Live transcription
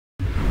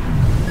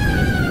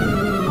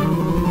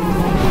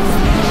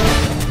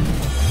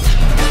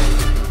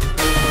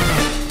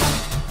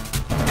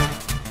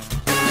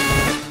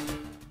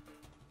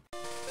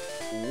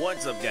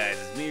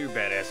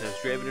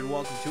Draven, and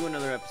welcome to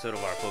another episode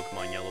of our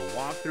Pokemon Yellow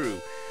walkthrough.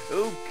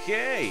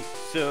 Okay,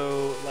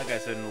 so like I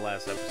said in the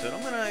last episode,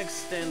 I'm gonna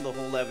extend the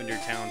whole Lavender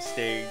Town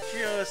stage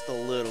just a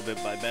little bit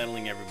by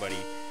battling everybody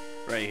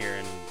right here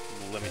in,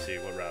 let me see,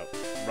 what route?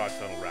 Rock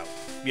Tunnel route.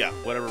 Yeah,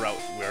 whatever route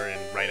we're in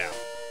right now.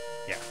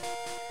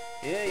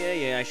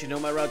 Yeah, I should know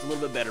my routes a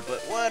little bit better, but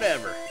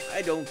whatever.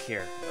 I don't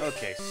care.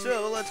 Okay,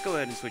 so let's go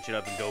ahead and switch it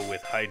up and go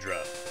with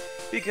Hydra.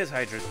 Because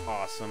Hydra's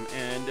awesome,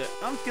 and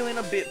I'm feeling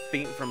a bit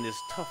faint from this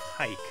tough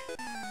hike.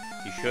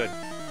 You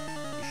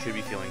should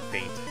be feeling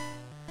faint.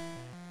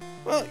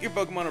 Well, your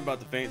Pokemon are about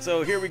to faint,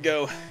 so here we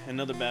go.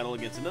 Another battle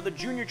against another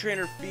junior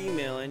trainer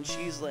female, and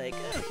she's like,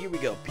 oh, here we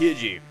go,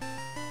 Pidgey.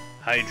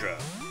 Hydra.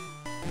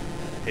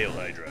 Hail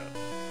Hydra.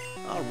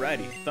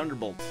 Alrighty,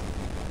 Thunderbolt.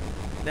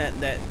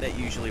 That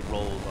usually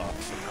rolls off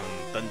the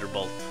tongue.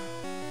 Thunderbolt.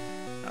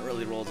 Not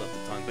really rolls off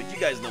the tongue, but you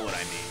guys know what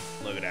I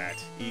mean. Look at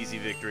that. Easy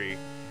victory.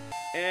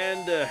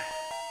 And,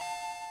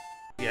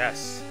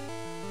 yes.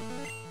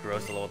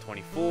 Grows to level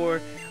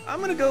 24. I'm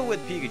gonna go with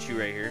Pikachu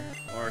right here.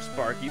 Or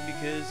Sparky,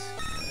 because...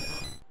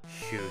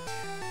 shoot.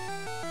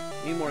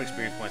 Need more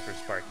experience points for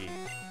Sparky.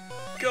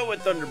 Go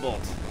with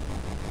Thunderbolt.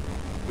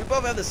 We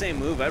both have the same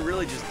move. I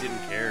really just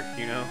didn't care,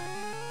 you know?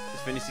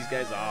 Just finish these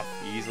guys off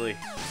easily.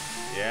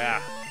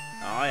 Yeah.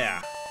 Oh,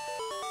 yeah.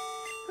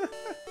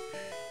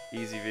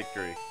 Easy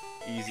victory.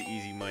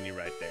 Easy money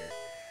right there.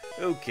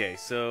 Okay,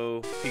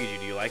 so... Pikachu,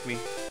 do you like me?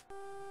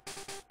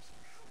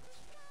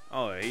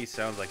 Oh, he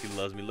sounds like he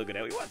loves me. Look at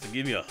that. He wants to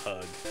give me a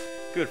hug.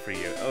 Good for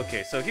you.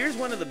 Okay, so here's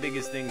one of the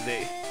biggest things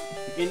that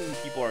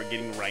people are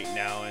getting right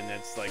now, and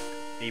that's like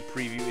a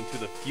preview into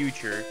the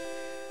future.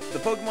 The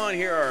Pokemon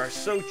here are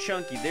so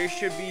chunky. There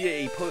should be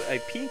a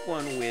pink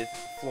one with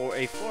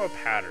a floral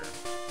pattern.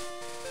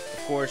 Of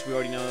course, we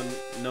already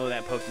know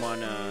that Pokemon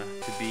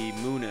to be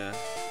Munna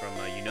from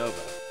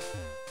Unova.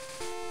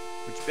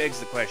 Which begs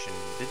the question,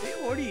 did they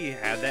already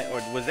have that?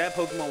 Or was that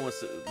Pokemon,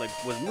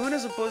 was Munna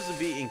supposed to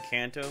be in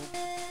Kanto?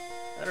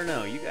 I don't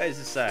know, you guys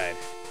decide.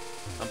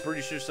 I'm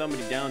pretty sure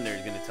somebody down there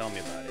is going to tell me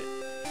about it.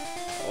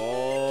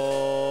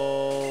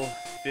 Oh,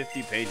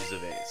 50 pages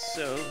of it.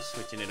 So,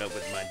 switching it up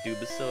with my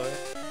Dubasaur,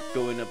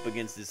 going up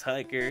against this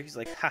hiker. He's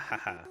like, ha ha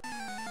ha.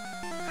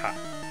 Ha.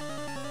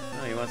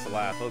 Oh, he wants to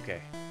laugh.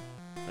 Okay.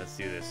 Let's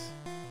do this.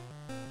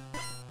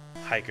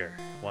 Hiker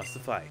wants to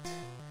fight.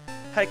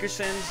 Hiker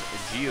sends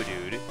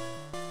Geodude.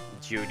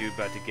 Geodude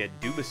about to get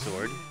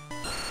Dubasaur.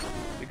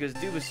 Because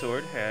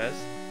Dubasaur has...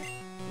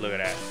 look at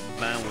that.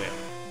 Vine Whip.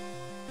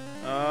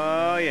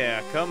 Oh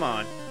yeah, come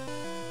on.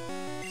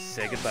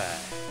 Say goodbye.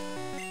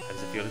 How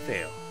does it feel to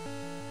fail?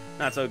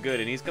 Not so good,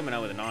 and he's coming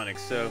out with an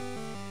Onyx, so...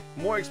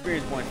 more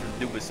experience points for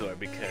Dubasaur,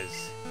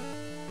 because...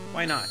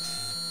 why not?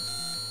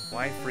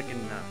 Why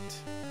freaking not?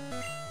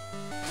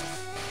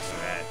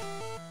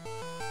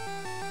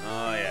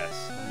 Oh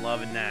yes, I'm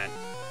loving that.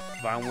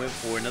 Vine Whip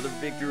for another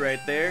victory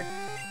right there.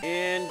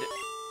 And,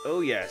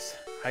 oh yes,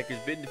 Hiker's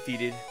been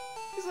defeated.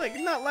 He's like,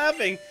 not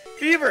laughing.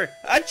 Fever!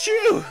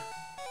 Achoo!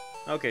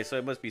 Okay, so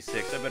it must be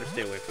 6. I better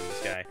stay away from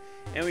this guy.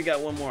 And we got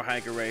one more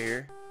Hiker right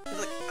here. He's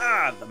like,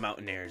 ah, the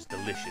mountain air is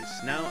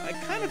delicious. Now, I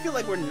kind of feel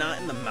like we're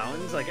not in the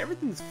mountains. Like,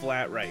 everything's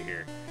flat right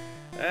here.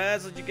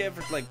 That's what you get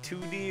for, like,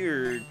 2D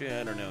or,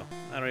 I don't know.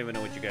 I don't even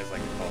know what you guys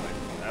like to call it.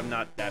 I'm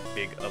not that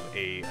big of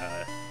a,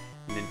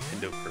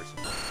 Nintendo person.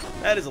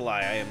 That is a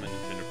lie. I am a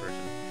Nintendo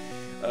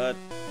person.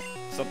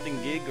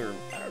 Something gig or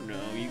I don't know.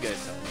 You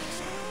guys tell me.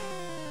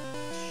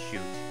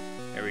 Shoot.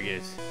 There he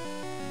is.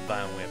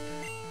 Vine Whip.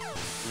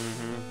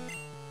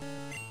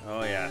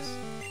 Oh yes.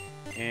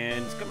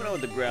 And it's coming out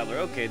with the Growler.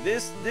 Okay,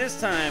 this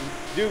time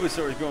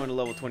Dubasaur is growing to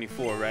level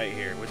 24 right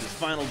here with his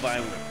final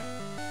Vine Whip.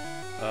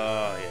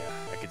 Oh yeah.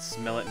 I can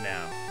smell it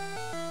now.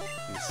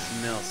 It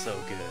smells so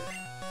good.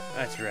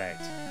 That's right.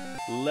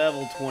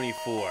 Level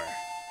 24.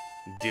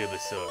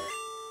 Dubasaur.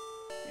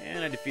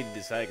 And I defeated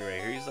this hiker right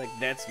here. He's like,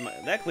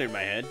 that cleared my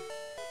head.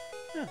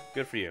 Huh,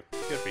 good for you.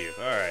 Good for you.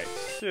 Alright,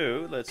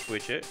 so let's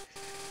switch it.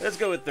 Let's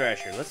go with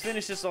Thrasher. Let's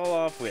finish this all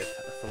off with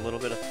a little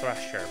bit of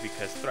Thrasher,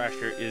 because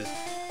Thrasher is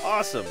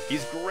awesome.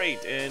 He's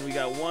great. And we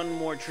got one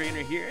more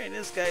trainer here, and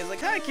this guy's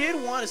like, hi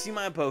kid, want to see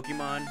my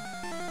Pokemon?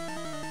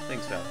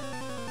 Think so.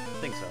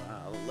 Think so.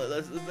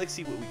 Let's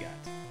see what we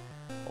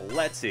got.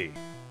 Let's see.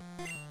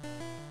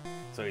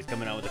 So he's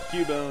coming out with a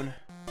Cubone.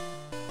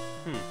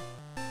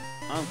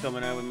 I'm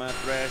coming out with my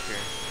Thrasher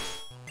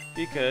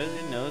because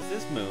it knows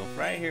this move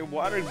right here,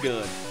 Water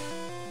Gun.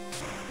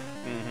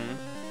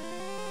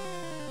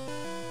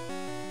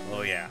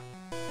 Oh yeah.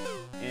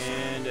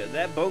 And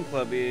that Bone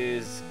Club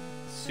is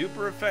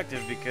super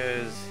effective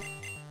because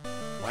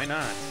why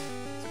not?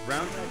 It's a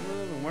ground type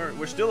move, and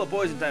we're still a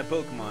poison type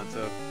Pokemon,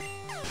 so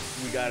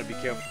we gotta be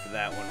careful for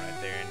that one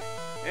right there.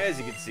 And as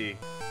you can see,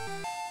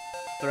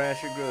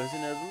 Thrasher grows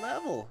another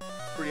level.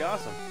 It's pretty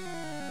awesome.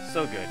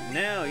 So good.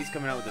 Now he's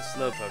coming out with a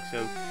Slowpoke,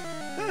 so...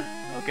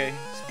 okay,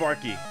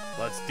 Sparky,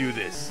 let's do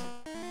this.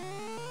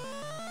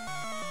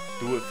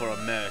 Do it for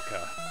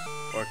America.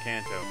 Or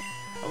Kanto.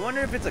 I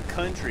wonder if it's a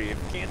country,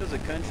 if Kanto's a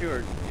country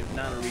or if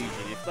not a region.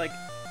 If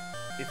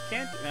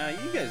Kanto...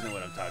 you guys know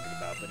what I'm talking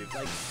about, but if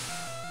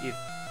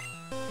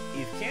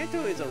if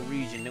Kanto is a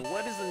region, then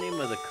what is the name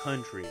of the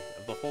country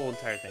of the whole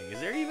entire thing? Is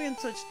there even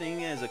such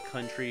thing as a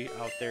country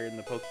out there in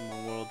the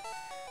Pokemon world?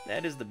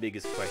 That is the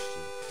biggest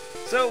question.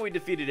 So we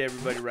defeated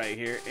everybody right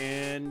here,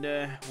 and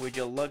would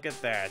you look at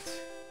that?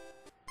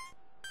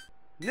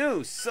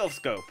 New Self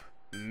Scope.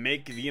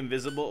 Make the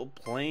invisible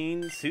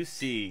plain to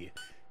see.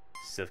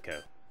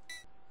 Silco.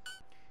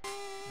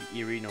 The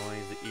eerie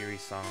noise, the eerie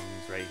songs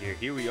right here.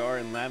 Here we are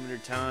in Lavender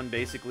Town,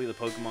 basically the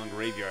Pokemon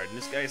graveyard. And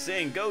this guy is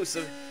saying ghosts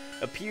have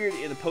appeared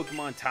in the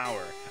Pokemon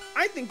Tower.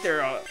 I think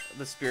they're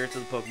the spirits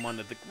of the Pokemon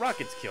that the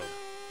Rockets killed.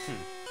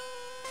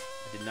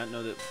 I did not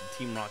know that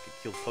Team Rocket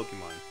killed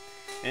Pokemon.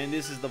 And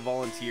this is the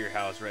volunteer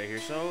house right here.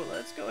 So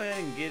let's go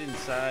ahead and get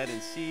inside and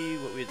see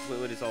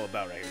what it's all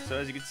about right here. So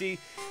as you can see,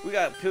 we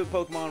got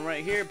Pokemon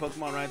right here,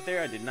 Pokemon right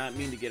there. I did not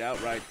mean to get out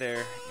right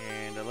there.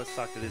 And let's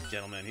talk to this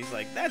gentleman. He's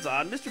like, that's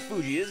odd. Mr.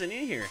 Fuji isn't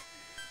in here.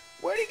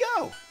 Where'd he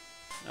go?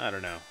 I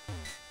don't know.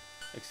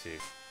 Let's see.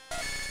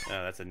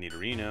 Oh, that's a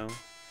Nidorino.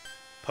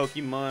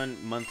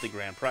 Pokemon monthly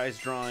grand prize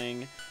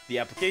drawing. The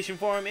application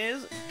form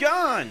is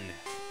gone.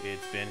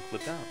 It's been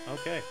clipped out.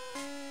 Okay.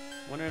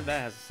 Wonder if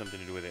that has something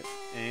to do with it.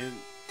 And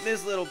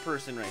this little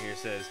person right here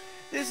says,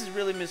 this is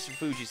really Mr.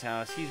 Fuji's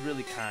house. He's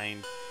really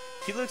kind.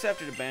 He looks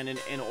after the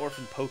abandoned and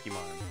orphaned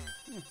Pokemon.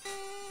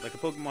 Like a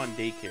Pokemon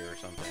daycare or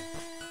something.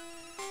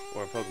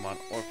 Or a Pokemon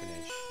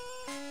orphanage.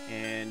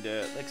 And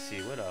let's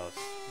see, what else?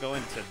 Go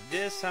into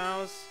this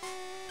house.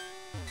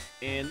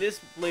 And this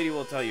lady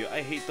will tell you,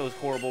 I hate those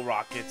horrible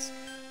rockets.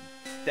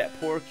 That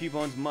poor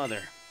Cubone's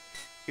mother.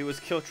 He was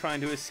killed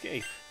trying to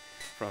escape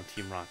from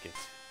Team Rocket.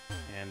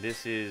 And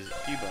this is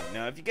Cubone.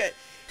 Now, have you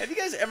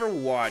guys ever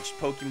watched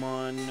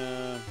Pokemon?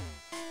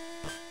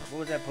 What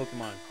was that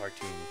Pokemon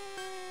cartoon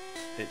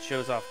that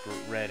shows off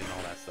Red and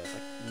all that stuff?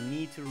 I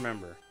need to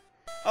remember.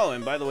 Oh,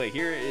 and by the way,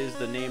 here is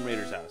the Name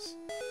Raider's house.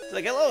 It's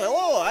like,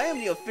 hello, I am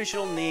the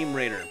official Name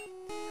Raider.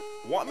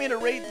 Want me to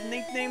rate the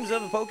nicknames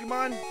of a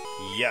Pokemon?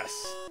 Yes.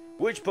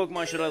 Which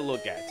Pokemon should I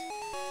look at?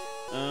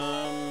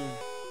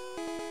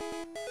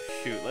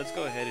 Shoot, let's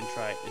go ahead and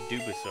try a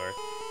Dubasaur.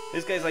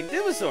 This guy's like,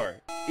 Dubasaur,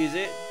 is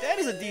it? That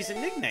is a decent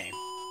nickname.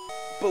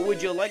 But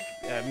would you like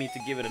me to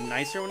give it a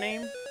nicer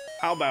name?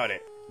 How about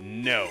it?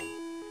 No.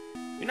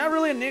 You're not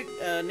really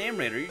a name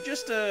raider. You're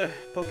just a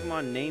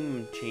Pokemon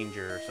name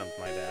changer or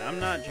something like that. I'm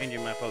not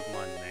changing my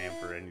Pokemon's name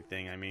for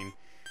anything. I mean,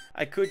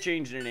 I could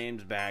change their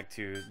names back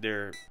to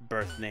their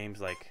birth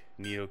names like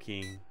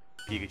Nidoking,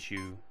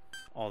 Pikachu,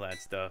 all that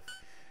stuff.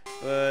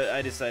 But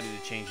I decided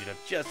to change it up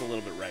just a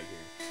little bit right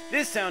here.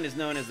 This town is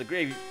known as the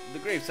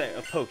gravesite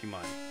of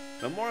Pokemon.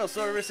 Memorial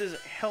services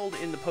held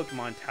in the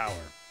Pokemon Tower.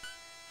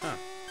 Huh.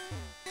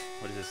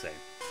 What does it say?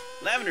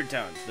 Lavender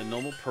Town, the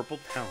noble purple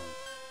town.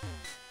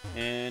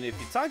 And if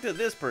you talk to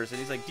this person,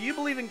 he's like, do you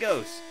believe in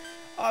ghosts?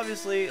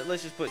 Obviously,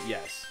 let's just put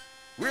yes.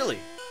 Really?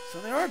 So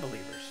there are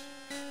believers.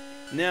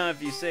 Now,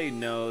 if you say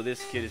no,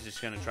 this kid is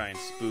just going to try and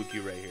spook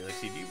you right here. Let's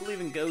see, do you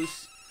believe in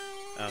ghosts?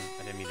 I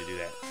didn't mean to do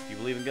that. Do you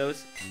believe in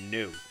ghosts?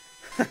 No.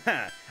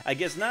 I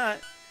guess not.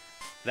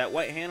 That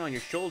white hand on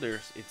your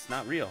shoulders, it's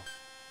not real.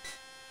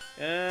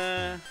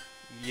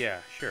 Yeah,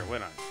 sure, why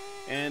not?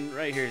 And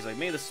right here, he's like,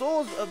 may the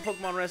souls of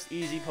Pokemon rest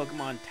easy,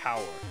 Pokemon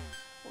Tower.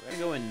 We're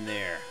gonna go in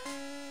there.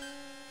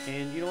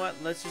 And you know what?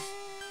 Let's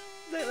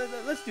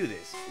do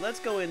this. Let's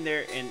go in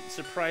there and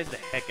surprise the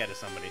heck out of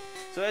somebody.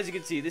 So as you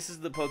can see, this is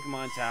the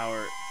Pokemon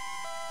Tower,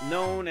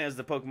 known as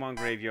the Pokemon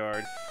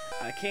Graveyard.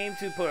 I came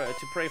to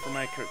pray for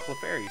my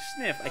Clefairy.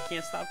 Sniff, I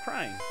can't stop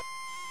crying.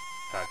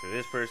 Talk to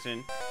this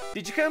person.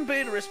 Did you come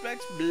pay the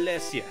respects?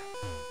 Bless ya.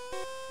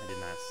 I did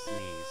not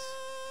sneeze.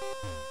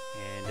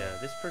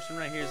 And this person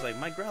right here is like,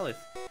 my Growlithe,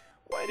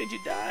 why did you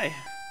die?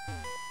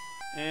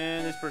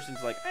 And this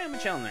person's like, I am a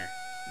Challenger.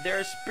 There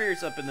are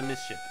spirits up in the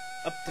mischief.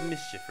 Up to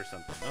mischief or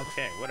something.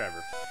 Okay,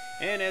 whatever.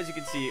 And as you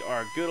can see,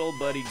 our good old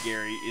buddy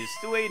Gary is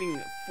still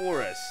waiting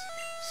for us.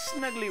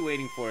 Snugly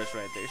waiting for us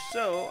right there.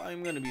 So,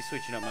 I'm going to be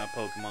switching up my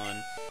Pokemon.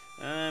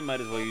 I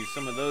might as well use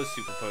some of those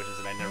super potions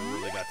that I never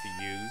really got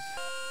to use.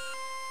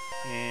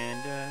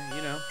 And,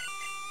 you know,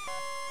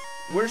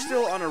 we're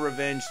still on a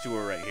revenge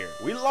tour right here.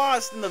 We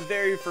lost in the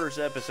very first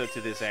episode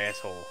to this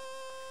asshole.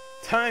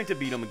 Time to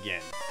beat him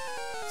again.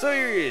 So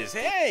here he is.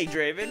 Hey,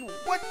 Draven,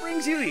 what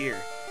brings you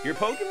here? Your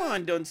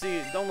Pokemon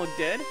don't look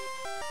dead.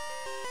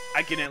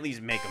 I can at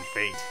least make them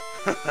faint.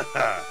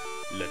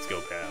 Let's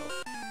go, pal.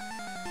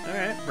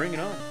 Alright, bring it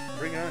on.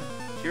 Bring it on.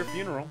 It's your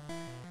funeral.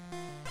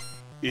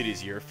 It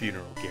is your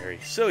funeral, Gary.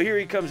 So here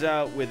he comes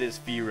out with his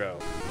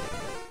Fearow.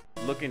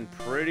 Looking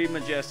pretty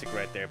majestic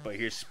right there, but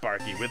here's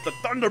Sparky with the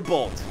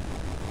Thunderbolt.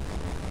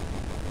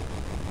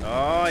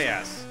 Oh,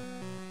 yes.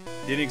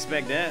 Didn't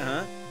expect that,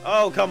 huh?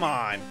 Oh, come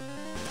on.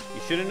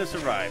 You shouldn't have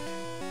survived.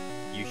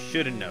 You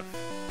shouldn't have.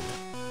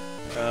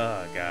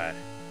 Oh, God.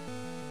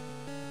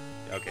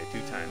 Okay, 2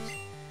 times.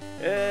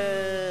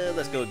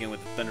 Let's go again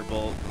with the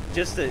Thunderbolt.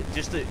 Just to,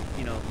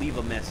 you know, leave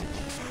a message.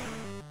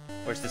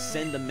 Or it's to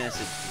send a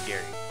message to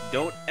Gary.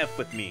 Don't F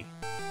with me.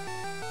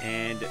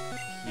 And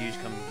he's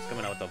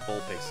coming out with a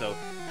Vulpix. So,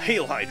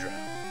 Hail Hydra.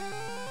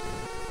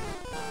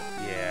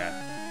 Yeah.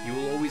 You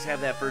will always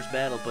have that first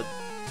battle, but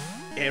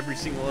every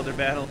single other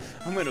battle,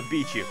 I'm gonna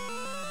beat you.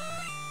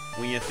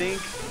 When you think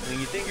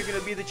you're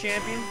gonna be the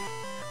champion,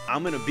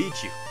 I'm gonna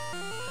beat you.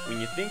 When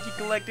you think you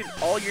collected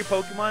all your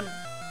Pokemon,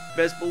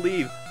 best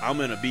believe I'm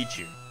gonna beat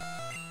you.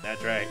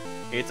 That's right,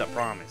 it's a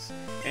promise.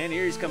 And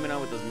here he's coming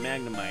out with those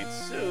Magnemites,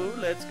 so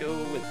let's go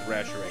with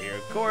Thrasher right here.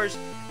 Of course,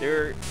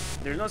 there's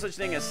no such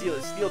thing as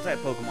Steel-type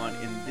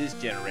Pokemon in this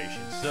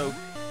generation, so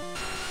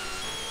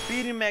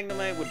beating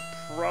Magnemite would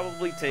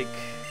probably take,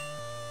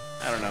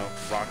 I don't know,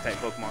 Rock-type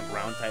Pokemon,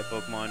 Ground-type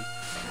Pokemon.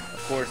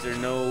 Of course, there are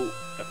no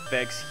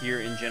effects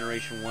here in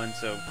Generation 1,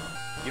 so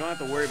you don't have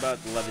to worry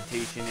about the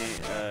levitation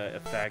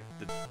effect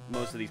that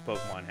most of these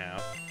Pokemon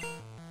have.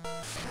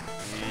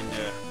 And,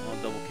 well,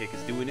 Double Kick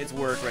is doing its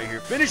work right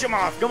here. Finish him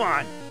off! Come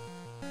on!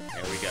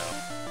 There we go.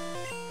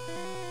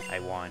 I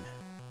won.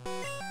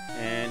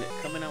 And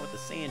coming out with the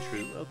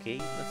Sandshrew. Okay,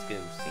 let's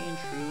go.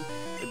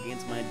 Sandshrew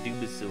against my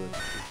Dubasaur.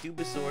 The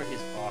Dubasaur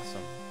is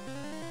awesome.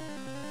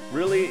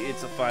 Really,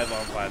 it's a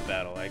 5-on-5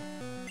 battle.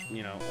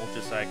 You know,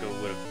 Ultra Psycho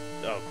would have...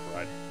 Oh,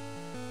 crud.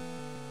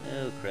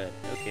 Oh, crud.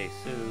 Okay,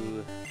 so...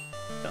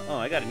 Oh,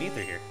 I got an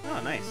Ether here.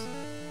 Oh, nice.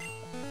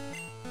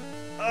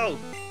 Oh!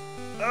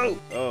 Oh!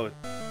 Oh,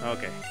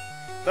 okay.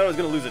 Thought I was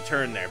going to lose a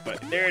turn there,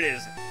 but there it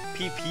is.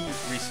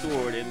 PP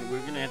restored, and we're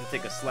going to have to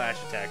take a slash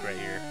attack right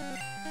here.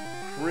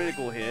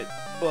 Critical hit,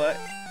 but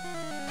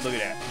look at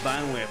that.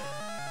 Vine Whip.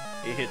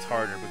 It hits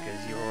harder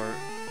because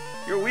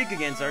you're weak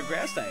against our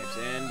grass types,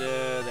 and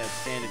that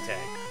sand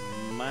attack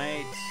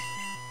might...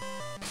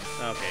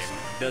 Okay,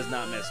 does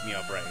not mess me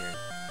up right here.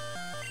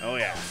 Oh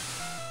yeah.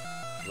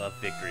 Love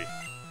victory.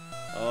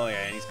 Oh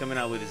yeah, and he's coming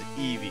out with his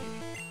Eevee.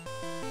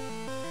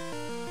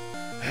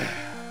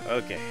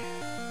 Okay.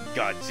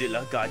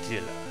 Godzilla.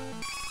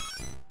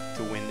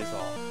 To win this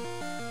all.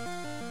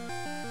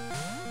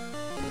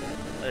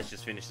 Let's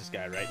just finish this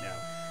guy right now.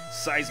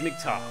 Seismic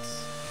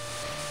Toss.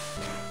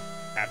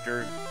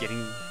 After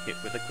getting hit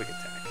with a quick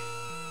attack.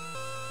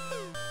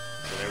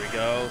 So there we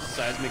go.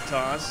 Seismic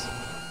Toss.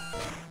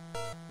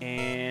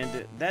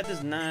 And that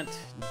does not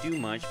do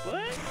much,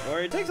 or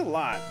it takes a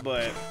lot,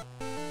 but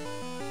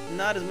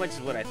not as much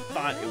as what I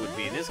thought it would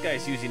be. This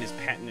guy's using his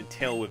patented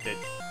tail whip that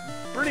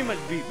pretty much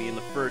beat me in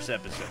the first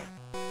episode.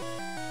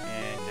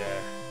 And,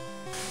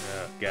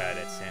 oh god,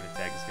 that sand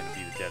attack is going to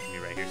be the death of me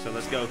right here. So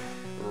let's go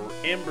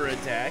Ember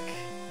attack.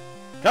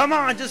 Come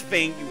on, just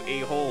faint,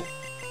 you a-hole.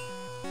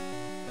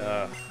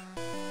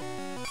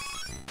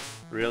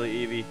 Really,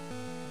 Eevee?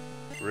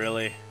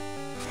 Really?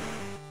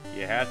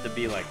 You have to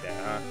be like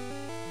that, huh?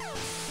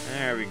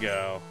 There we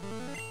go.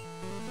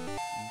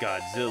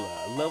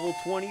 Godzilla, level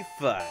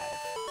 25.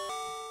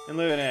 And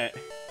look at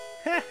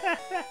that.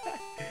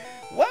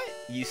 What?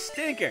 You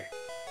stinker.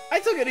 I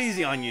took it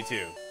easy on you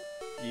two.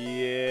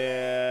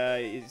 Yeah,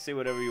 say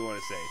whatever you want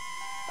to say.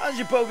 How's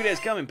your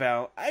Pokedex coming,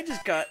 pal? I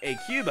just got a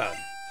Cubone.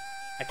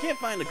 I can't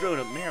find the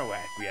grown-up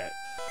Marowak yet.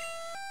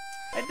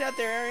 I doubt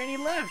there are any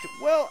left.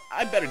 Well,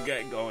 I better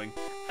get going.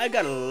 I've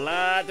got a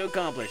lot to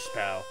accomplish,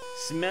 pal.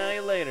 Smell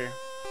you later.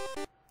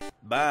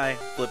 Bye.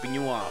 Flipping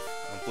you off.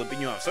 I'm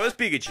flipping you off. So is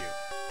Pikachu.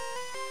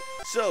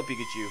 So,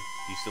 Pikachu,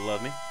 you still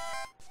love me?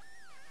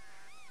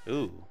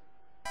 Ooh.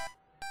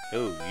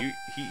 Ooh,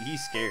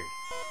 he's scared.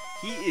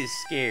 He is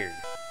scared.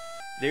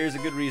 There's a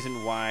good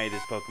reason why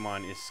this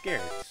Pokemon is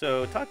scared.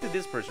 So, talk to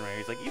this person right here.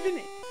 He's like,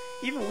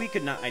 even we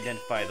could not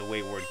identify the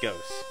wayward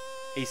ghosts.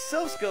 A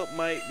self-scope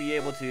might be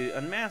able to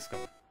unmask them.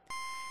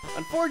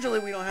 Unfortunately,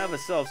 we don't have a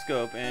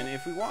self-scope, and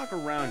if we walk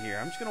around here,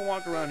 I'm just going to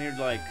walk around here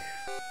like,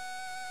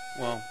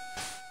 well,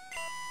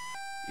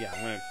 yeah,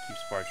 I'm going to keep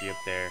Sparky up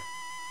there.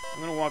 I'm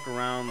going to walk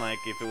around like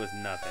if it was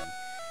nothing.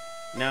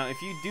 Now,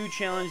 if you do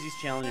challenge these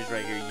challenges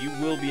right here, you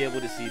will be able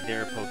to see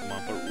their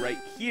Pokemon, but right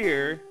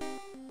here,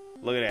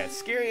 look at that,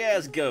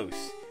 scary-ass ghost.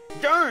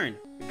 Darn!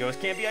 The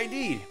ghost can't be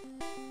ID'd.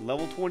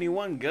 Level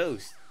 21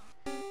 ghost.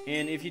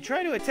 And if you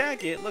try to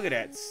attack it, look at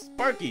that,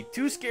 Sparky,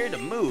 too scared to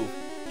move.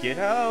 Get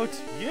out!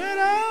 Get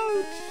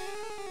out!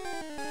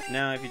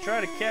 Now, if you try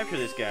to capture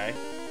this guy,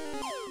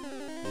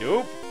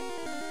 nope.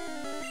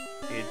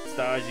 It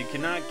stars you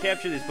cannot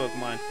capture this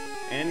Pokemon,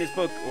 and this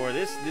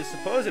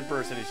supposed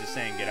person is just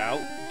saying, get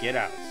out, get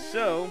out.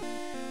 So,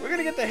 we're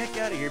gonna get the heck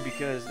out of here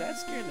because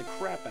that's scaring the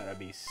crap out of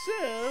me.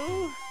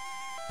 So,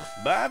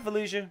 bye,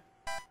 Felicia.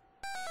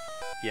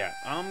 Yeah,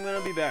 I'm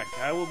gonna be back.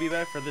 I will be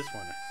back for this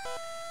one.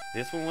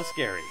 This one was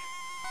scary.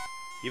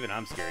 Even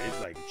I'm scared. It's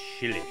like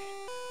chilly.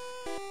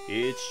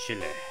 It's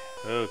chilly.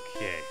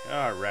 Okay.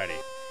 Alrighty.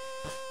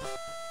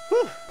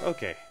 Whew.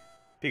 Okay.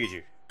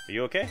 Pikachu, are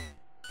you okay?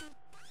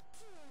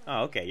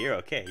 Oh, okay. You're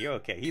okay. You're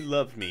okay. He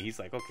loved me. He's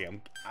like, okay,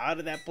 I'm out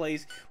of that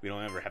place. We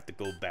don't ever have to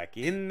go back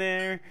in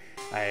there.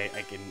 I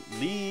can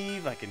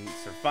leave. I can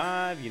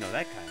survive. You know,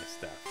 that kind of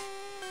stuff.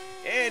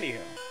 Anyhow.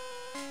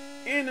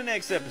 In the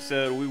next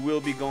episode, we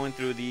will be going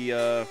through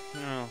the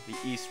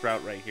east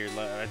route right here.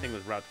 I think it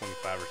was Route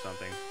 25 or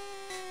something.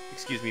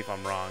 Excuse me if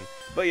I'm wrong.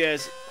 But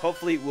yes,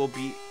 hopefully we'll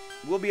be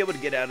we'll be able to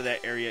get out of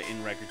that area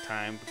in record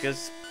time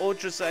because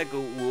Ultra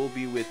Cycle will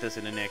be with us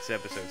in the next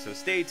episode. So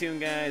stay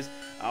tuned, guys.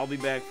 I'll be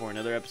back for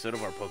another episode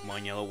of our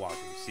Pokemon Yellow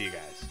walkthrough. See you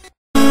guys.